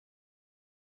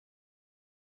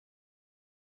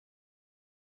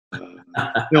You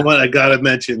know what? I gotta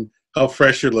mention how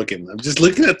fresh you're looking. I'm just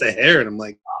looking at the hair, and I'm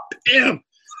like, damn,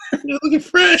 you're looking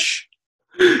fresh.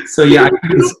 So yeah,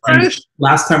 Fresh.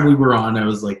 last time we were on, I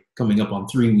was like coming up on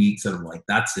 3 weeks, and I'm like,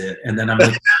 that's it. And then I'm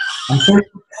like, I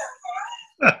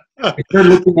started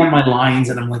looking at my lines,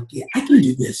 and I'm like, yeah, I can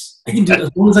do this. I can do it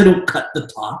as long as I don't cut the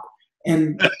top.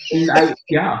 And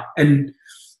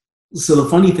so the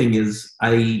funny thing is,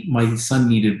 my son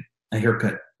needed a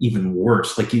haircut even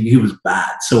worse. Like he was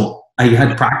bad. So I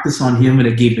had practice on him, and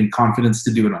it gave him confidence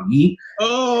to do it on me.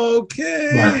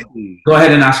 Okay. But go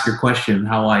ahead and ask your question.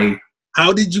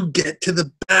 How did you get to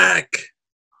the back?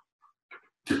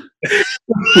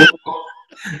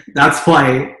 That's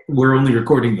why we're only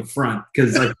recording the front,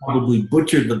 because I probably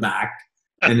butchered the back.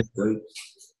 And it's like,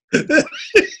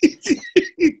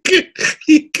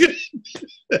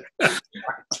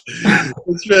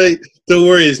 That's right. Don't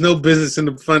worry. There's no business in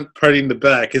the front, party in the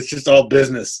back. It's just all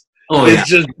business. oh It's yeah,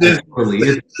 just business.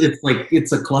 totally. It's like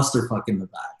it's a clusterfuck in the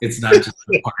back. It's not just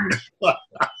a party.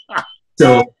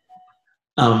 So,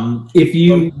 if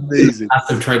you Amazing.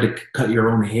 have tried to cut your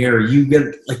own hair, you get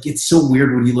like, it's so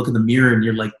weird when you look in the mirror and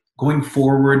you're like, going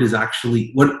forward is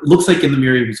actually what it looks like in the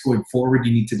mirror. If it's going forward,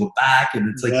 you need to go back, and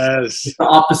it's like Yes. it's the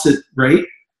opposite, right?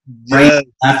 Yes. Right,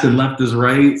 left, and left is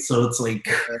right. So it's like,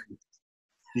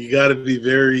 You got to be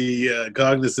very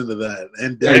cognizant of that,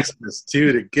 and dexterous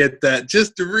too, to get that,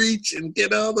 just to reach and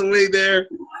get all the way there.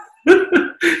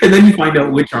 and then you find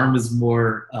out which arm is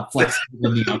more flexible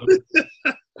than the other.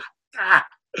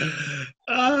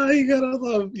 You gotta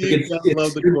love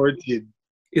the quarantine.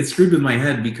 It's screwed with my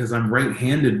head because I'm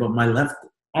right-handed, but my left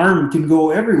arm can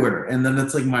go everywhere, and then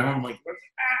it's like my arm like.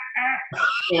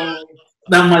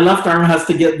 Now my left arm has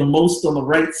to get the most on the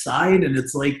right side, and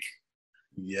it's like.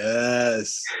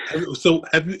 Yes. So,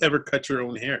 have you ever cut your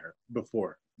own hair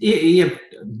before? Yeah,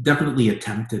 definitely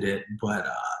attempted it, but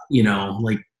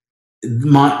like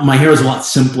my hair is a lot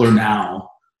simpler now.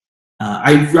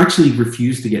 I actually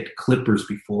refused to get clippers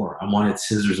before. I wanted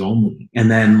scissors only,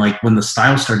 and then like when the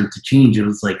style started to change, it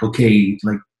was like, okay,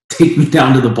 like take me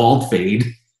down to the bald fade.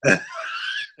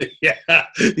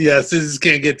 Yeah, scissors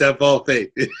can't get that bald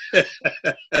fade.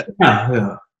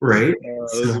 Yeah, right.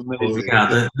 So,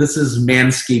 this is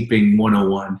Manscaping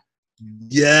 101.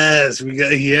 Yes,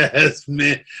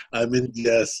 man. I'm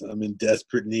in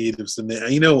desperate need of some.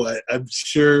 You know what? I'm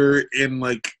sure in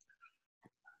like,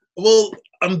 well,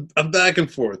 I'm back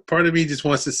and forth. Part of me just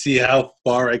wants to see how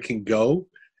far I can go,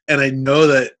 and I know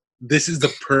that this is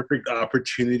the perfect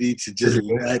opportunity to just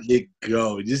let it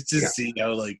go, just to see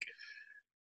how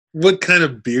what kind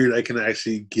of beard I can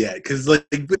actually get. Because I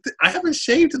haven't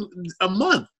shaved in a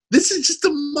month. This is just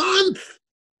a month.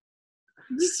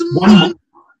 This is a month.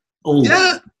 Oh,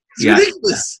 yeah, it's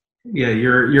ridiculous. Yeah,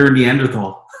 you're a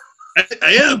Neanderthal.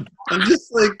 I am. I'm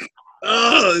just like,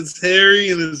 oh, it's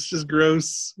hairy and it's just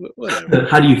gross. Whatever.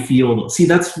 How do you feel? See,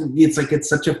 it's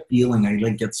such a feeling. I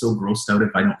get so grossed out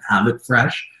if I don't have it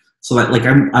fresh. So that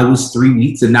I was 3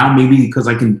 weeks, and now maybe because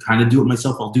I can kind of do it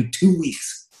myself, I'll do 2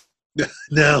 weeks.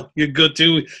 No, you're good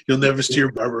too. You'll never see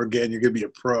your barber again. You're gonna be a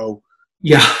pro.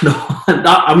 Yeah, no,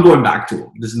 I'm going back to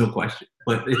him. There's no question.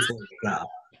 But it's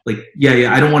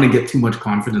I don't want to get too much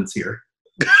confidence here.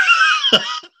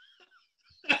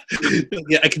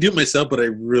 Yeah, I can do it myself, but I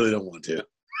really don't want to.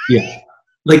 Yeah,